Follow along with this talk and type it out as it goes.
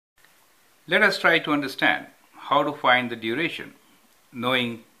Let us try to understand how to find the duration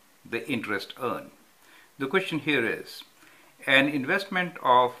knowing the interest earned. The question here is, an investment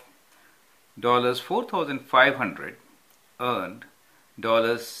of $4,500 earned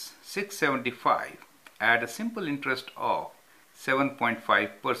 $675 at a simple interest of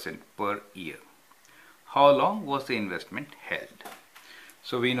 7.5% per year. How long was the investment held?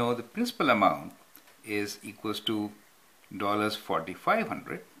 So we know the principal amount is equals to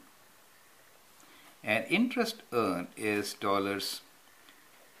 $4,500 and interest earned is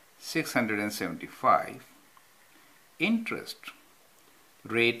 $675. Interest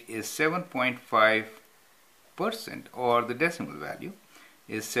rate is 7.5%, or the decimal value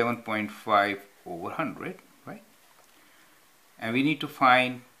is 7.5 over 100, right? And we need to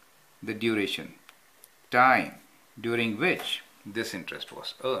find the duration, time during which this interest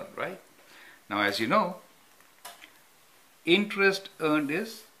was earned, right? Now, as you know, interest earned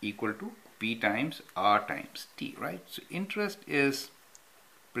is equal to P times R times T, right? So interest is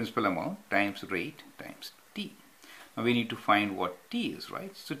principal amount times rate times T. Now we need to find what T is,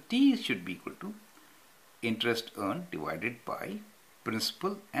 right? So T should be equal to interest earned divided by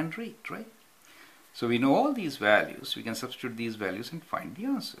principal and rate, right? So we know all these values. We can substitute these values and find the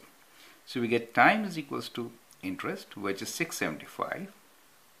answer. So we get time is equals to interest, which is 675.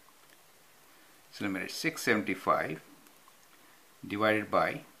 So remember, 675 divided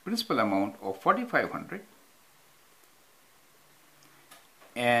by principal amount of 4,500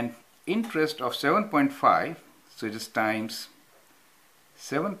 and interest of 7.5. So it is times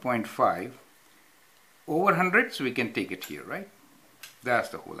 7.5 over 100. So we can take it here, right? That's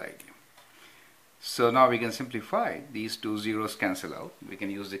the whole idea. So now we can simplify. These two zeros cancel out. We can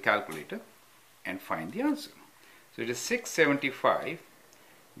use the calculator and find the answer. So it is 675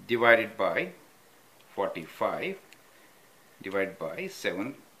 divided by 45 divided by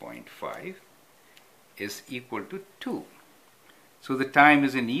 7.5 is equal to 2. So the time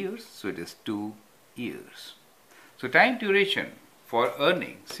is in years, so it is 2 years. So time duration for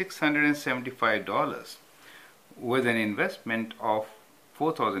earning $675 with an investment of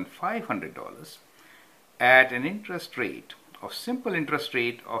 $4,500 at an interest rate of simple interest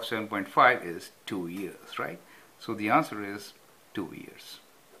rate of 7.5 is 2 years, right? So the answer is 2 years.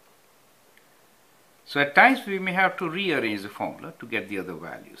 So at times we may have to rearrange the formula to get the other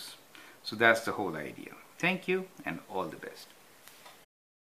values. So that's the whole idea. Thank you and all the best.